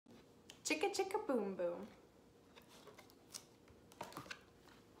Chicka chicka boom boom.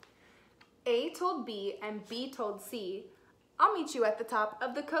 A told B and B told C, I'll meet you at the top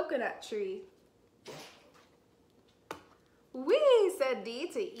of the coconut tree. Wee, said D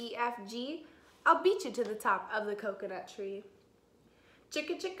to E, F, G, I'll beat you to the top of the coconut tree.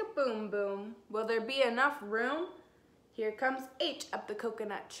 Chicka chicka boom boom, will there be enough room? Here comes H up the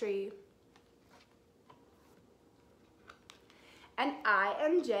coconut tree. And I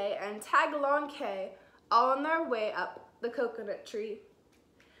and J and tag along K, all on their way up the coconut tree.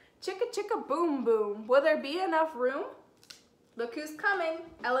 Chicka chicka boom boom, will there be enough room? Look who's coming,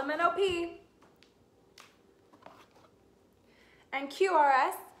 LMNOP. And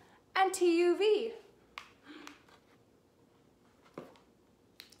QRS and TUV.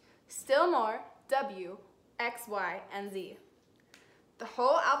 Still more, W, X, Y, and Z. The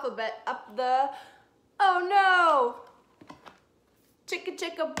whole alphabet up the, oh no! Chicka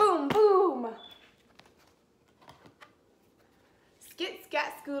chicka boom boom. Skit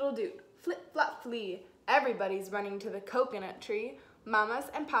scat scoodle doot, flip flop flee. Everybody's running to the coconut tree. Mamas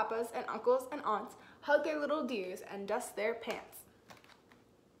and papas and uncles and aunts hug their little dears and dust their pants.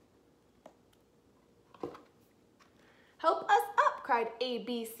 Help us up, cried A,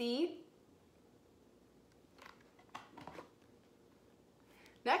 B, C.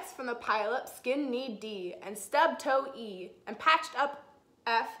 Next from the pile up, skin knee D and stub toe E and patched up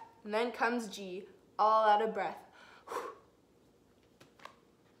F, and then comes G, all out of breath.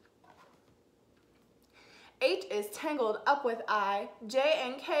 H is tangled up with I, J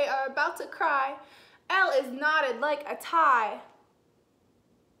and K are about to cry, L is knotted like a tie.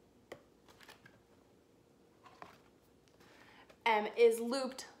 M is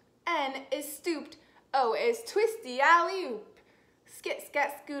looped, N is stooped, O is twisty alley-oop. Skit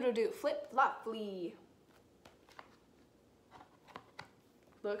scat scoodle-doot, flip flop flee.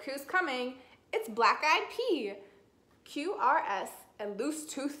 Look who's coming, it's black-eyed P, Q, R, S, and loose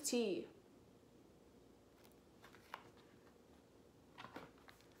tooth T.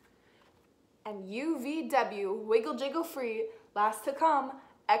 And U, V, W, wiggle jiggle free, last to come,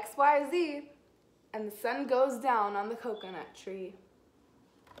 X, Y, Z, and the sun goes down on the coconut tree.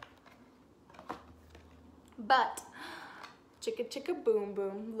 But, chicka chicka boom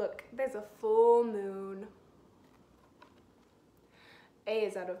boom, look, there's a full moon. A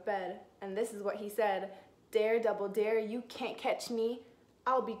is out of bed, and this is what he said. Dare, double dare, you can't catch me.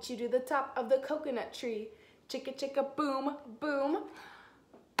 I'll beat you to the top of the coconut tree. Chicka chicka boom boom.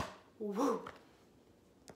 Woo.